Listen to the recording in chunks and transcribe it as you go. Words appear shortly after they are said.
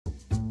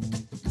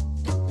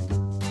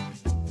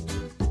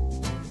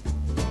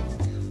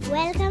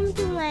Welcome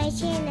to my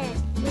channel.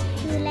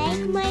 If you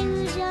like my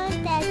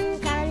videos, then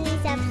kindly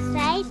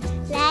subscribe,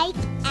 like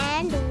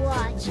and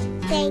watch.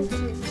 Thank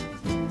you.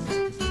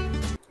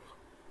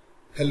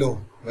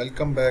 Hello,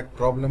 welcome back.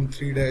 Problem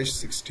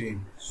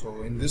 3-16.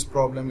 So in this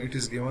problem it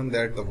is given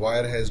that the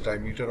wire has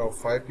diameter of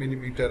 5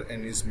 mm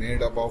and is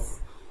made up of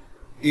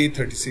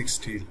A36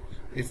 steel.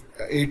 If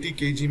 80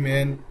 kg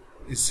man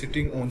is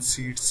sitting on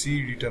seat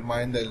C,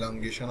 determine the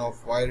elongation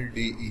of wire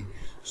DE.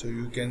 So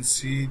you can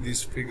see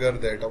this figure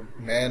that a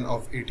man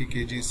of 80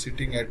 kg is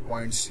sitting at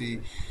point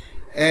C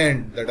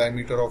and the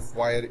diameter of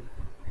wire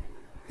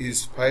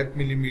is 5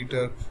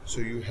 mm.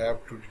 So you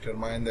have to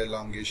determine the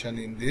elongation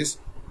in this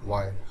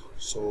wire.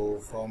 So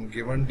from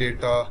given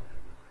data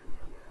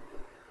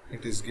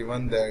it is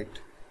given that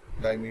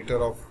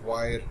diameter of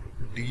wire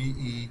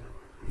DE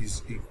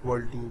is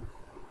equal to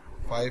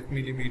 5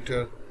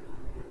 mm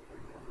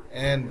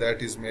and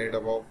that is made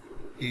up of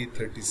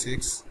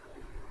A36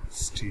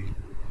 steel.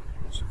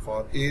 So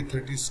for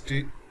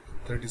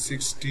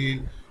A36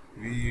 steel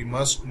we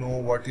must know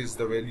what is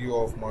the value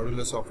of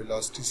modulus of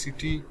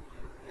elasticity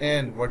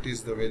and what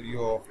is the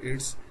value of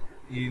its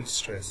yield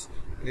stress.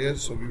 Clear?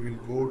 So we will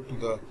go to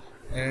the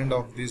end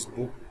of this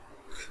book,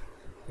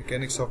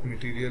 Mechanics of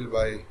Material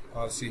by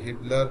R.C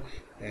Hibbeler,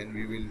 and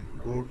we will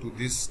go to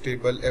this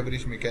table,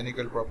 average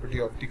mechanical property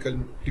of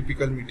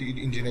typical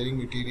engineering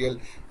material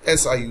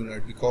SI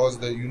unit, because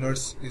the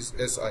units is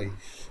SI.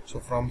 So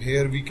from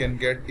here we can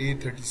get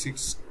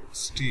A36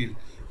 steel.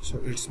 So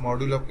its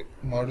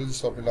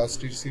modulus of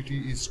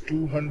elasticity is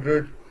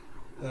 200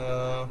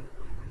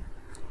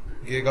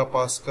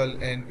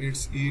 gigapascal and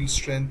its yield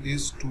strength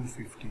is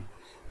 250.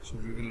 So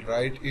we will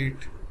write it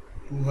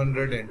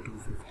 200 and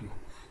 250.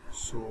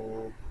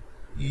 So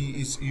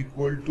E is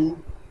equal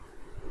to,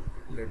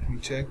 let me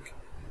check,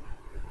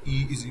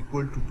 E is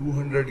equal to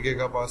 200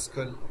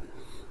 gigapascal.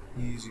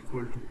 E is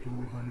equal to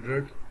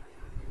 200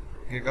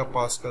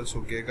 gigapascal.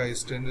 So giga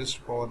is 10 raised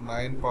to power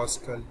 9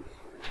 pascal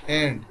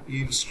and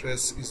yield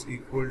stress is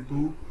equal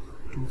to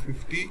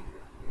 250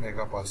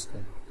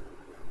 megapascal.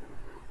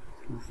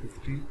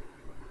 250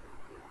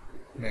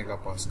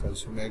 megapascal.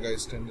 So mega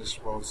is 10 raised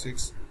to power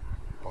 6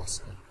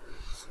 pascal.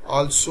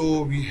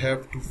 Also we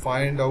have to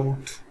find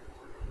out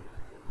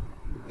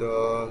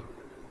the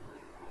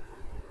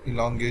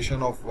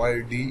elongation of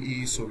wire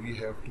DE, so we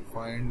have to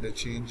find the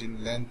change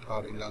in length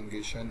or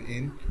elongation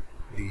in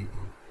DE.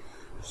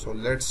 So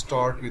let's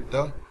start with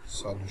the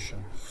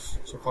solution.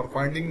 So for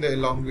finding the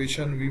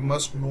elongation we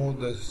must know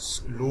the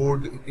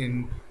load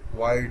in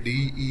wire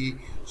DE.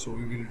 So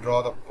we will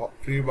draw the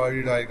free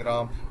body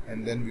diagram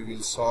and then we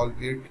will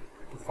solve it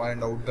to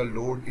find out the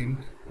load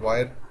in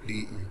wire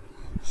DE.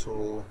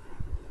 So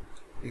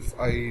if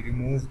I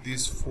remove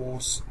this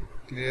force,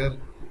 clear,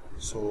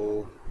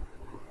 so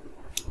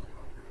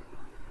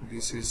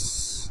this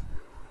is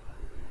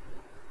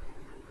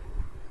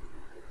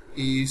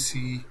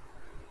AC,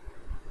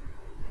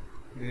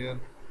 clear.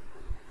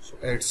 So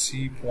at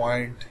C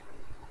point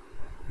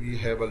we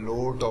have a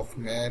load of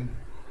man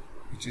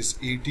which is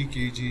 80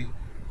 kg.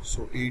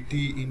 So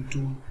 80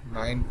 into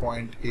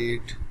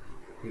 9.8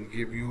 will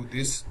give you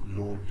this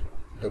load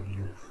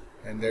W,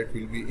 and that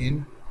will be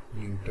in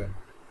Newton.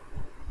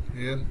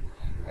 Here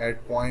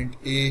at point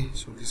A,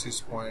 so this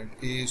is point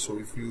A, so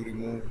if you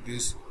remove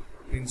this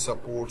pin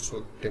support,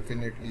 so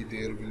definitely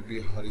there will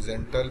be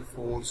horizontal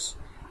force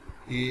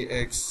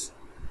AX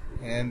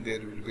and there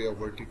will be a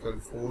vertical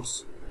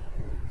force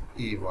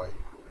AY.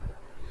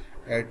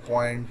 At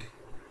point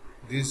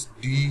this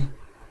D,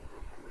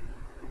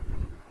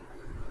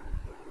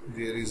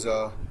 there is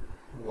a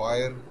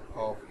wire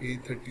of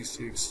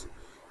A36,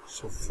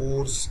 so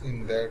force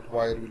in that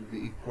wire will be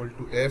equal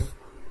to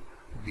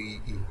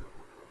FDE.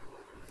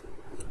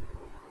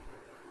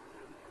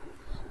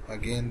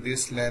 Again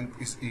this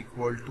length is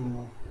equal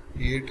to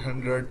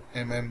 800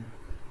 mm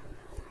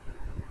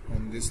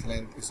and this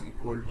length is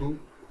equal to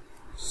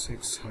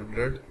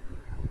 600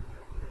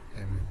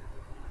 mm.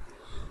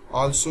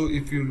 Also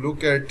if you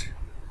look at,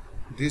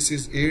 this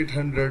is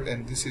 800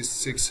 and this is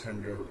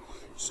 600.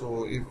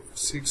 So if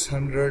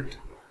 600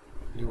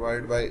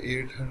 divided by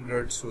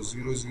 800, so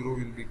 0 0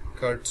 will be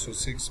cut, so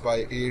 6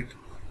 by 8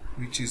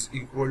 which is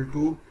equal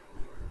to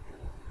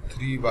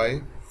 3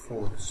 by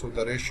 4. So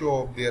the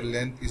ratio of their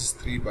length is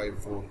 3 by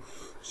 4.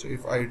 So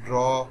if I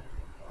draw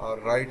a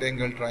right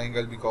angle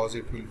triangle, because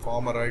it will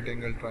form a right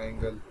angle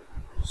triangle,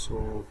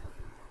 so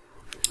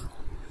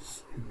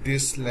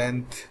this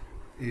length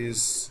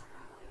is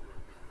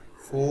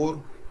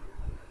 4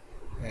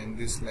 and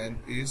this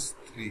length is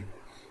 3.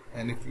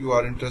 And if you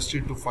are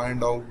interested to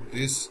find out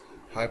this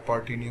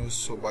hypotenuse,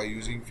 so by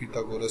using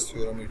Pythagoras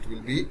theorem it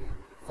will be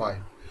 5.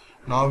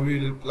 Now we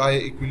will apply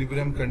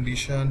equilibrium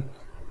condition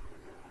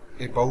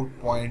about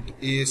point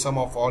A, sum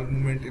of all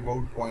movement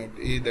about point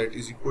A, that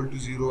is equal to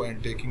 0,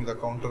 and taking the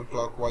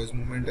counterclockwise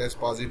movement as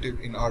positive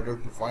in order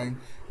to find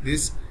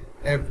this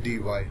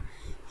FDY.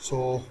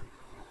 So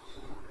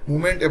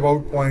movement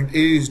about point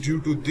A is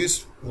due to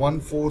this one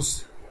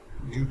force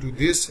due to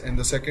this, and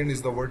the second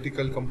is the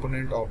vertical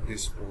component of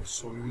this force.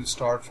 So we will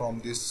start from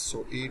this.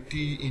 So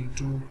 80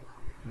 into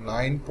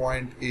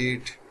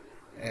 9.8,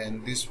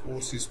 and this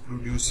force is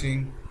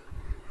producing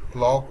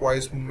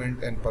clockwise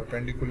movement, and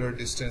perpendicular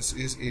distance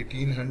is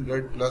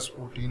 1800 plus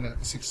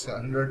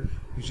 14,600,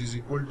 which is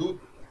equal to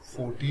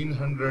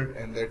 1400,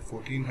 and that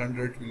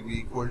 1400 will be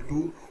equal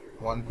to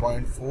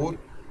 1.4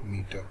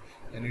 meter,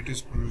 and it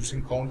is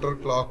producing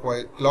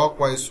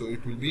clockwise, so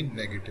it will be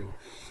negative.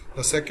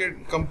 The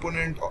second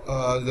component,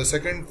 the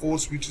second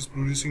force which is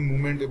producing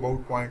movement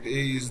about point A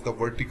is the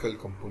vertical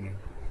component.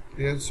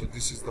 Clear? So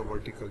this is the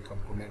vertical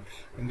component,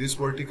 and this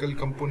vertical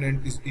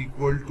component is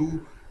equal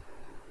to,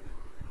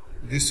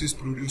 this is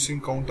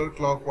producing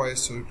counterclockwise,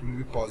 so it will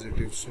be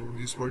positive. So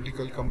this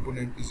vertical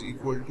component is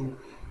equal to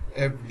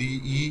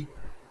FDE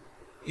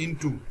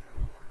into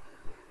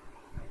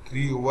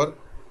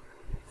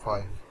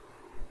 3/5.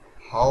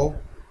 How?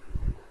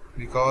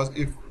 Because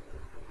if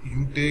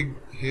you take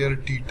here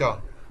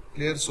theta,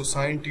 clear? So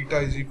sine theta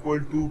is equal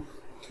to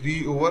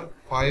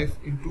 3/5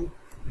 into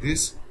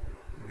this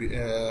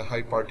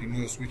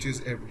hypotenuse, which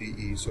is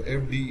FDE. So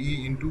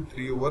FDE into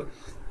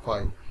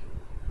 3/5.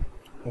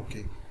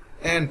 Okay,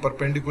 and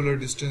perpendicular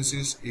distance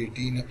is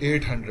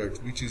 800,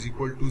 which is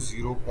equal to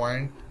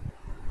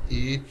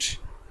 0.8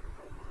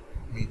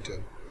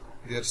 meter.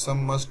 Their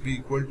sum must be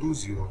equal to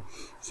 0.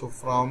 So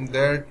from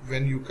that,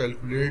 when you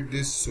calculate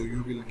this, so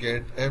you will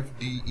get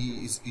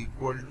FDE is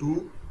equal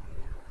to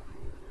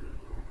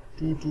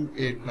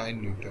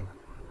 2289 Newton.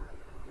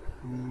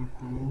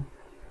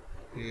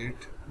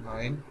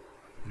 2289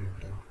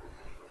 Newton.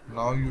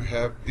 Now you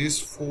have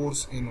this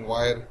force in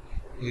wire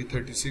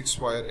A36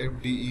 wire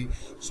FDE,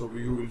 so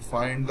we will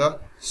find the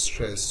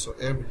stress. So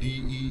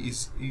FDE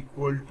is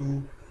equal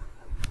to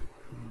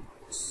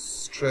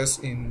stress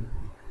in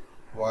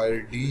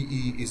wire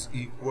DE is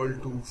equal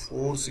to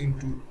force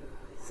into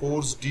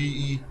force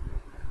DE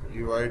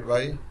divided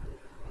by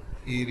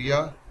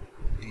area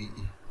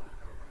DE.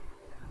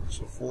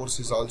 So force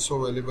is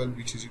also available,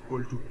 which is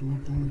equal to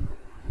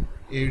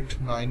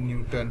 2289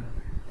 Newton,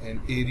 and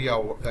area,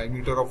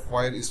 diameter of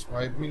wire is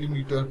 5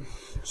 millimeter.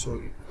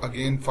 So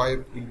again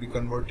 5 will be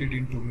converted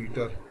into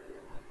meter.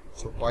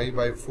 So pi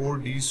by 4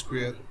 d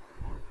square,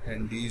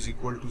 and d is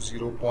equal to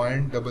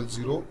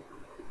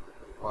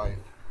 0.005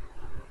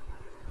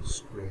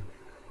 square,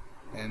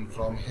 and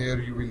from here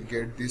you will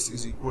get this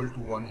is equal to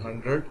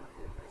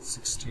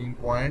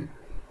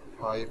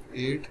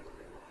 116.58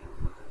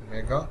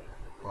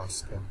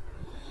 megapascal.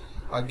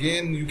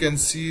 Again you can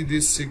see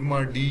this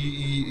sigma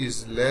DE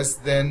is less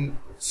than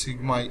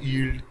sigma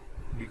yield,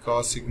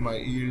 because sigma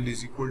yield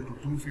is equal to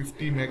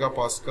 250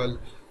 megapascal.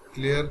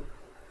 Clear?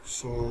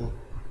 So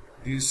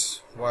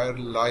this wire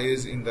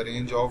lies in the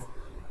range of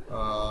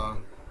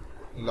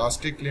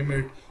elastic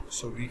limit,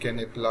 so we can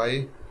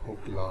apply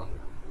Hooke law.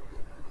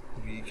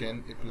 We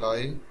can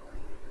apply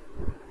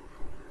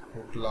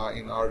Hooke law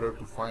in order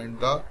to find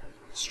the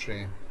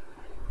strain.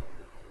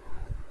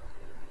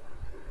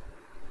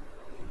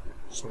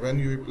 So when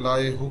you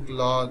apply Hooke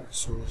law,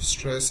 so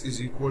stress is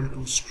equal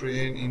to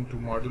strain into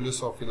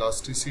modulus of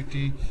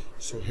elasticity.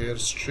 So here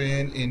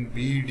strain in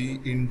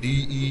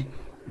DE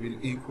will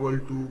equal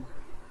to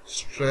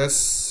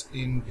stress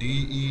in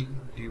DE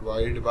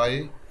divided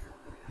by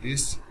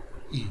this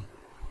E.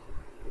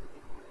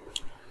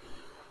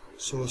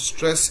 So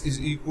stress is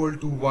equal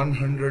to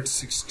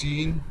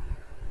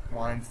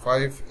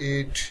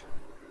 116.58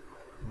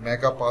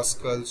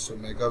 megapascal. So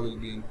mega will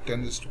be in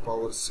 10 to the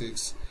power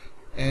 6,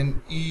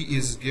 and E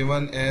is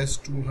given as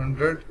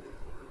 200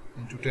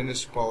 into 10 to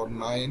the power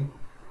 9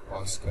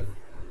 Pascal.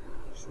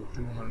 So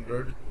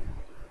 200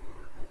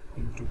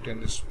 into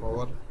 10 to the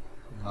power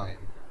 9.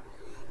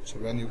 So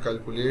when you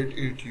calculate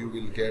it, you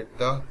will get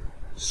the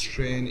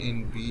strain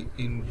in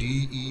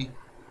DE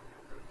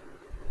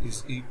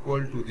is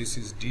equal to, this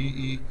is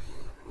DE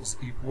is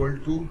equal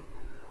to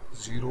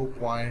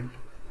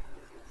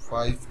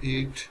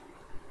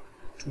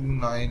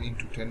 0.5829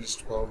 into 10 to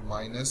the power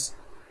minus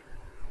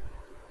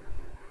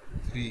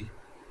 3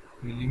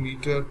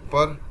 millimeter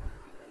per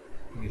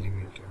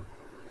millimeter.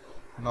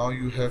 Now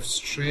you have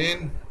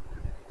strain,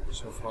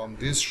 so from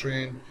this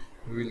strain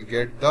we will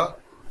get the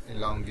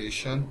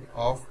elongation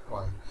of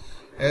wire.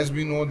 As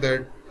we know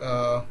that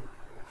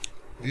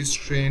this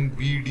strain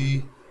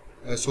DE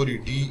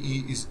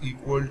is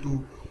equal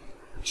to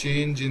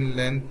change in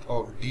length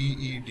of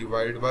DE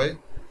divided by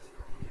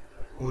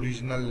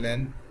original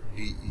length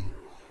DE.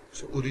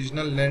 So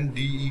original length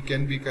DE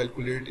can be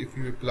calculated if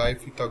you apply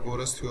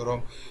Pythagoras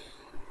theorem.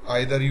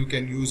 Either you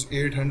can use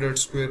 800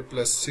 square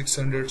plus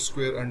 600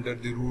 square under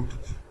the root,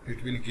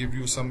 it will give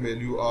you some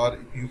value, or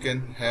you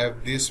can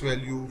have this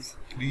value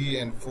 3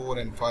 and 4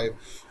 and 5.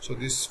 So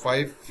this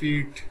 5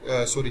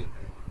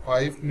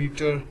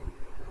 meter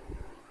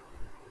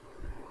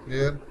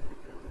there,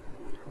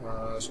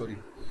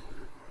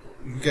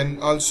 you can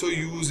also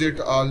use it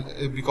all,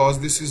 because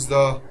this is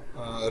the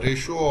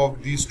ratio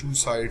of these two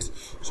sides.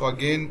 So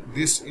again,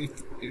 this,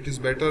 if it is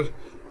better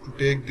to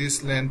take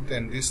this length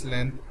and this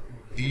length,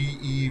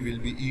 DE will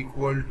be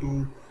equal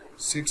to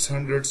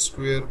 600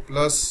 square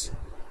plus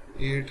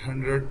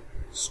 800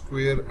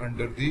 square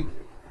under the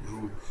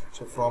root.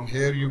 So from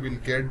here you will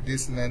get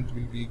this length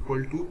will be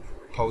equal to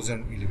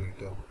 1000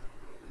 millimeter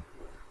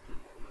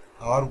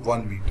or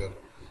 1 meter.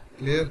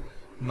 Clear?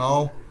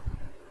 Now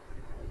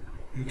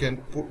you can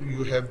put,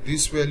 you have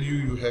this value,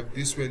 you have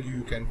this value,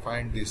 you can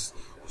find this.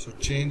 So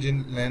change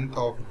in length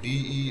of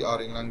DE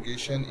or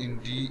elongation in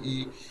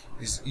DE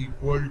is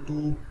equal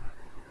to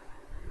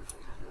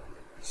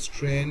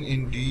strain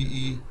in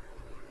DE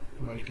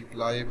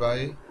multiply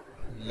by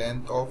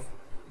length of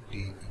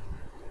DE.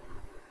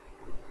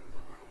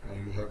 Now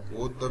you have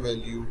both the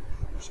value,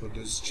 so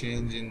this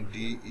change in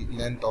DE,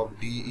 length of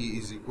DE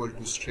is equal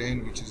to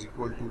strain, which is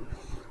equal to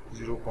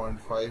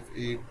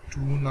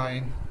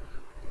 0.5829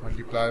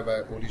 multiplied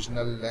by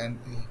original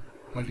length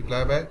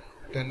multiplied by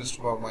 10 to the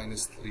power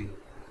minus 3,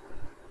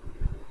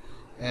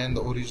 and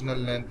the original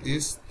length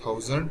is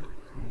 1000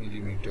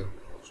 millimeter.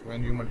 So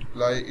when you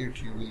multiply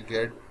it, you will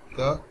get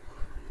the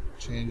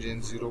change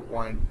in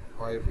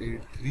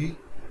 0.583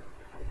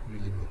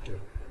 millimeter.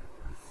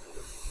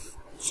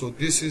 So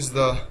this is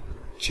the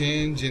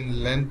change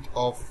in length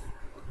of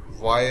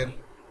wire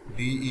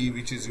DE,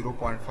 which is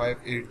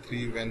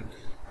 0.583 when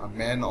a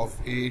man of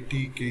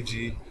 80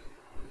 kg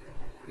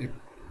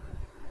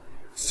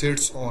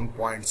sits on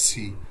point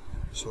C.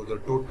 So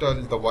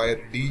the wire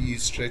DE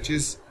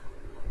stretches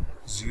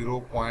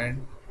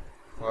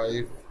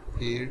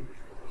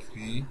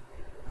 0.583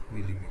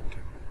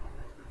 millimeter.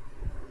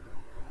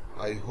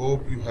 I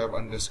hope you have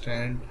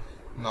understand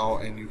now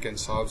and you can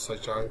solve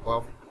such type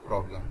of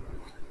problem.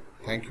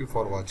 Thank you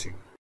for watching.